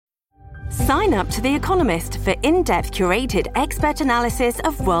Sign up to The Economist for in-depth curated expert analysis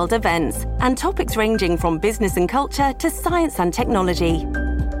of world events and topics ranging from business and culture to science and technology.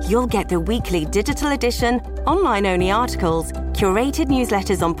 You'll get the weekly digital edition, online-only articles, curated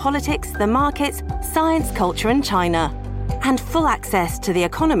newsletters on politics, the markets, science, culture and China, and full access to The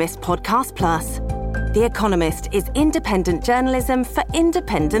Economist Podcast Plus. The Economist is independent journalism for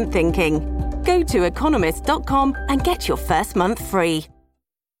independent thinking. Go to economist.com and get your first month free.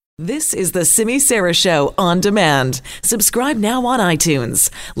 This is the Simi Sara Show on demand. Subscribe now on iTunes.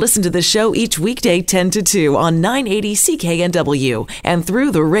 Listen to the show each weekday 10 to 2 on 980 CKNW and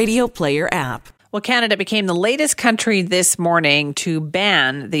through the Radio Player app. Well, Canada became the latest country this morning to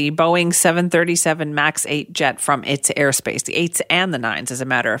ban the Boeing 737 MAX 8 jet from its airspace, the 8s and the 9s, as a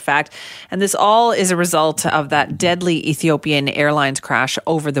matter of fact. And this all is a result of that deadly Ethiopian Airlines crash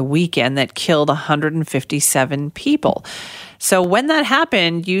over the weekend that killed 157 people. So when that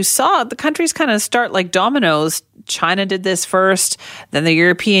happened, you saw the countries kind of start like dominoes. China did this first, then the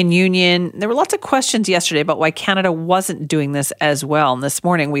European Union. There were lots of questions yesterday about why Canada wasn't doing this as well. And this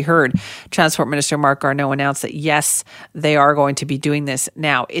morning we heard Transport Minister Marc Garneau announce that, yes, they are going to be doing this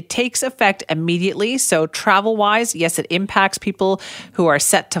now. It takes effect immediately. So travel-wise, yes, it impacts people who are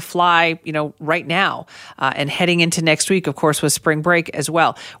set to fly, right now and heading into next week, of course, with spring break as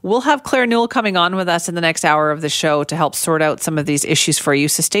well. We'll have Claire Newell coming on with us in the next hour of the show to help sort out some of these issues for you.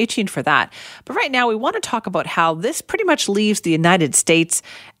 So stay tuned for that. But right now, we want to talk about how this pretty much leaves the United States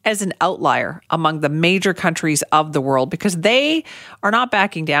as an outlier among the major countries of the world because they are not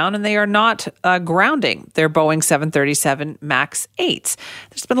backing down and they are not grounding their Boeing 737 MAX 8s.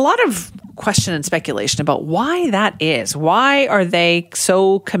 There's been a lot of question and speculation about why that is. Why are they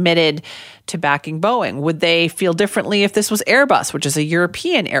so committed to backing Boeing? Would they feel differently if this was Airbus, which is a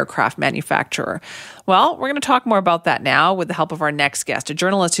European aircraft manufacturer? Well, we're going to talk more about that now with the help of our next guest, a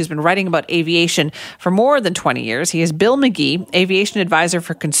journalist who's been writing about aviation for more than 20 years. He is Bill McGee, aviation advisor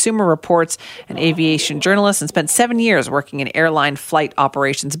for Consumer Reports and aviation journalist, and spent 7 years working in airline flight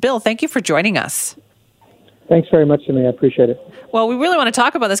operations. Bill, thank you for joining us. Thanks very much, Simi. I appreciate it. Well, we really want to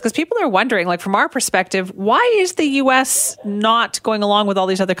talk about this because people are wondering, from our perspective, why is the U.S. not going along with all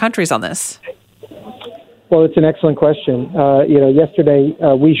these other countries on this? Well, it's an excellent question. Yesterday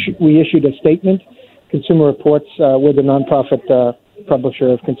we issued a statement. Consumer Reports, we're the nonprofit publisher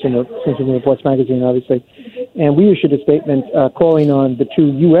of Consumer Reports magazine, obviously, and we issued a statement calling on the two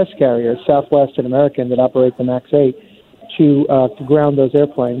U.S. carriers, Southwest and American, that operate the MAX 8, to ground those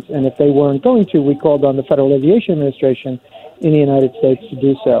airplanes. And if they weren't going to, we called on the Federal Aviation Administration in the United States to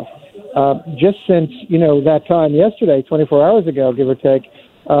do so. Just since, that time yesterday, 24 hours ago, give or take,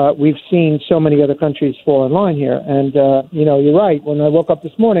 we've seen so many other countries fall in line here. And, you're right. When I woke up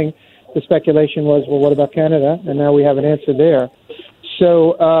this morning, the speculation was, well, what about Canada? And now we have an answer there.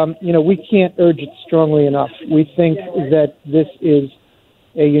 So, we can't urge it strongly enough. We think that this is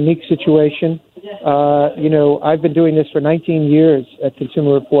a unique situation. I've been doing this for 19 years at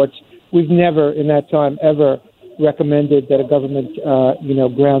Consumer Reports. We've never in that time ever recommended that a government,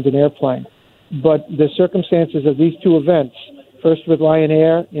 ground an airplane. But the circumstances of these two events, first with Lion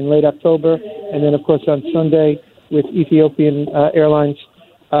Air in late October, and then, of course, on Sunday with Ethiopian Airlines,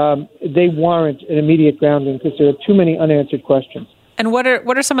 they warrant an immediate grounding because there are too many unanswered questions. And what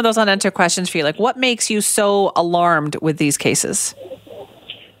are some of those unanswered questions for you? What makes you so alarmed with these cases?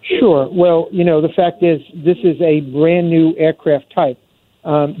 Sure. Well, the fact is this is a brand new aircraft type.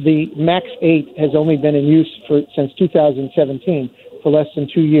 The MAX 8 has only been in use since 2017, for less than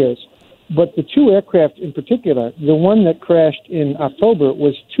 2 years. But the two aircraft in particular, the one that crashed in October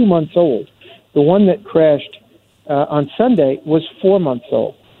was 2 months old. The one that crashed on Sunday was 4 months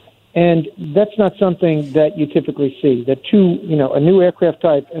old. And that's not something that you typically see, that a new aircraft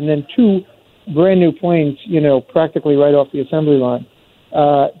type and then two brand new planes, practically right off the assembly line,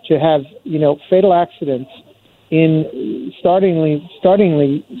 to have, fatal accidents in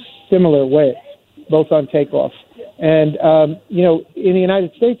startlingly similar ways, both on takeoff. And, in the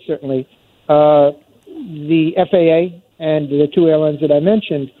United States, certainly, the FAA and the two airlines that I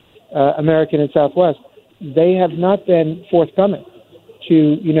mentioned, American and Southwest, they have not been forthcoming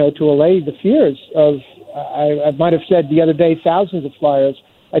to allay the fears of, I might have said the other day, thousands of flyers.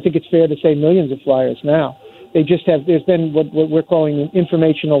 I think it's fair to say millions of flyers now. There's been what we're calling an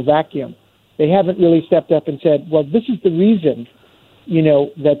informational vacuum. They haven't really stepped up and said, well, this is the reason,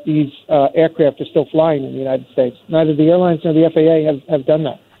 that these aircraft are still flying in the United States. Neither the airlines nor the FAA have done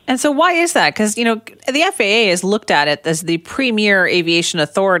that. And so why is that? Because, the FAA has looked at it as the premier aviation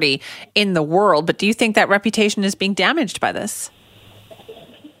authority in the world. But do you think that reputation is being damaged by this?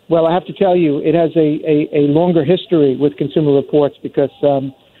 Well, I have to tell you, it has a longer history with Consumer Reports because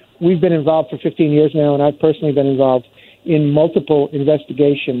we've been involved for 15 years now, and I've personally been involved in multiple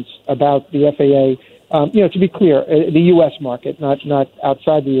investigations about the FAA. To be clear, the U.S. market, not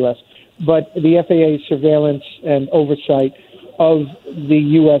outside the U.S., but the FAA's surveillance and oversight of the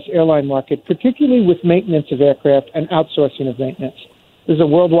U.S. airline market, particularly with maintenance of aircraft and outsourcing of maintenance. This is a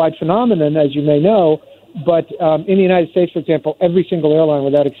worldwide phenomenon, as you may know, but in the United States, for example, every single airline,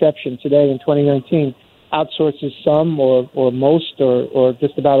 without exception, today in 2019, outsources some or most or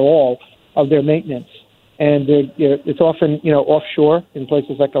just about all of their maintenance. And it's often, offshore in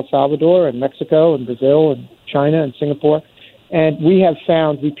places like El Salvador and Mexico and Brazil and China and Singapore. And we have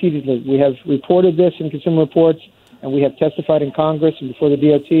found repeatedly, we have reported this in Consumer Reports, and we have testified in Congress and before the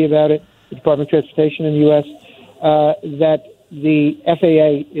DOT about it, the Department of Transportation in the U.S., that the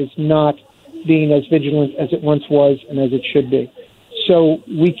FAA is not being as vigilant as it once was and as it should be. So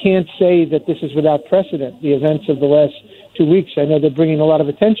we can't say that this is without precedent, the events of the last 2 weeks. I know they're bringing a lot of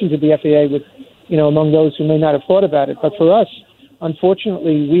attention to the FAA with, among those who may not have thought about it. But for us,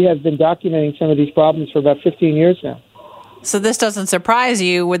 unfortunately, we have been documenting some of these problems for about 15 years now. So this doesn't surprise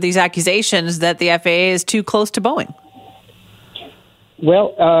you with these accusations that the FAA is too close to Boeing?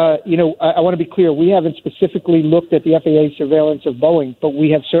 Well, I want to be clear. We haven't specifically looked at the FAA surveillance of Boeing, but we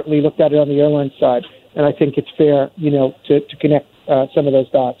have certainly looked at it on the airline side. And I think it's fair, to connect some of those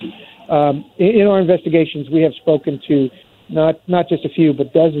dots. In our investigations, we have spoken to not just a few,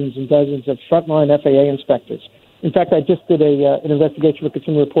 but dozens and dozens of frontline FAA inspectors. In fact, I just did an investigation with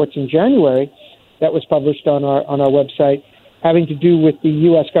Consumer Reports in January that was published on our website, having to do with the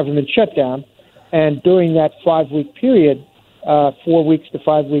U.S. government shutdown. And during that 5-week period, 4 weeks to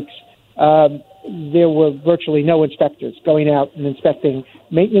 5 weeks, there were virtually no inspectors going out and inspecting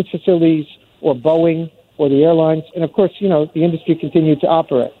maintenance facilities or Boeing or the airlines. And of course, the industry continued to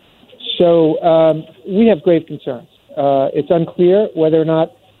operate. So we have grave concerns. It's unclear whether or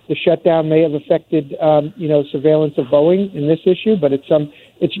not the shutdown may have affected, surveillance of Boeing in this issue, but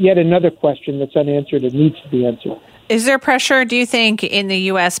it's yet another question that's unanswered and needs to be answered. Is there pressure, do you think, in the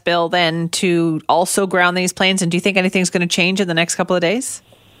U.S. bill then to also ground these planes? And do you think anything's going to change in the next couple of days?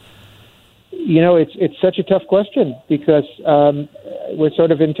 It's such a tough question because we're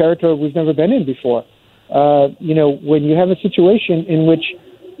sort of in territory we've never been in before. When you have a situation in which,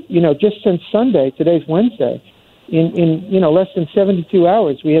 just since Sunday, today's Wednesday, in less than 72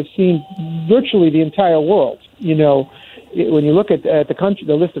 hours, we have seen virtually the entire world. When you look at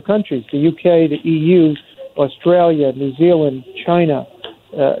the list of countries, the UK, the EU, Australia, New Zealand, China,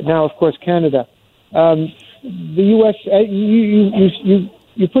 now of course Canada, the U.S.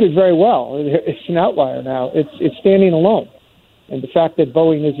 You put it very well. It's an outlier now. It's standing alone, and the fact that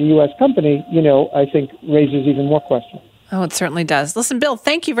Boeing is a U.S. company, I think raises even more questions. Oh, it certainly does. Listen, Bill,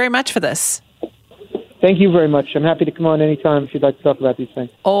 thank you very much for this. Thank you very much. I'm happy to come on anytime if you'd like to talk about these things.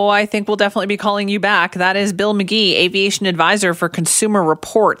 Oh, I think we'll definitely be calling you back. That is Bill McGee, aviation advisor for Consumer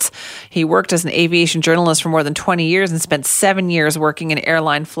Reports. He worked as an aviation journalist for more than 20 years and spent 7 years working in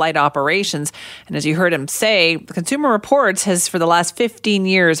airline flight operations. And as you heard him say, Consumer Reports has for the last 15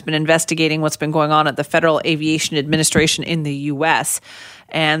 years been investigating what's been going on at the Federal Aviation Administration in the U.S.,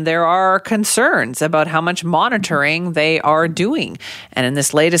 and there are concerns about how much monitoring they are doing. And in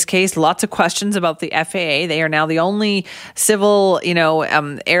this latest case, lots of questions about the FAA. They are now the only civil,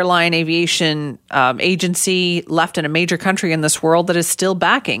 airline aviation agency left in a major country in this world that is still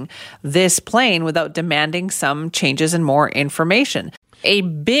backing this plane without demanding some changes and more information. A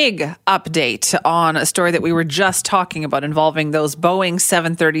big update on a story that we were just talking about involving those Boeing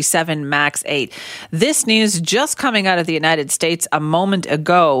 737 MAX 8. This news just coming out of the United States a moment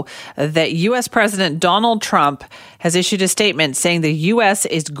ago that U.S. President Donald Trump has issued a statement saying the U.S.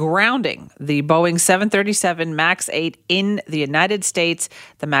 is grounding the Boeing 737 MAX 8 in the United States,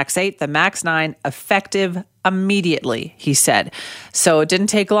 the MAX 8, the MAX 9, effective immediately, he said. So it didn't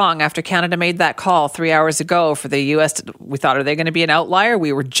take long after Canada made that call 3 hours ago for the U.S. We thought, are they going to be an outlier?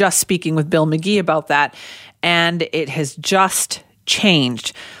 We were just speaking with Bill McGee about that, and it has just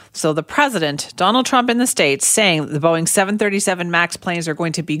changed. So the president, Donald Trump in the States, saying the Boeing 737 MAX planes are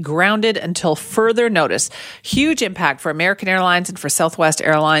going to be grounded until further notice. Huge impact for American Airlines and for Southwest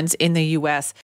Airlines in the U.S.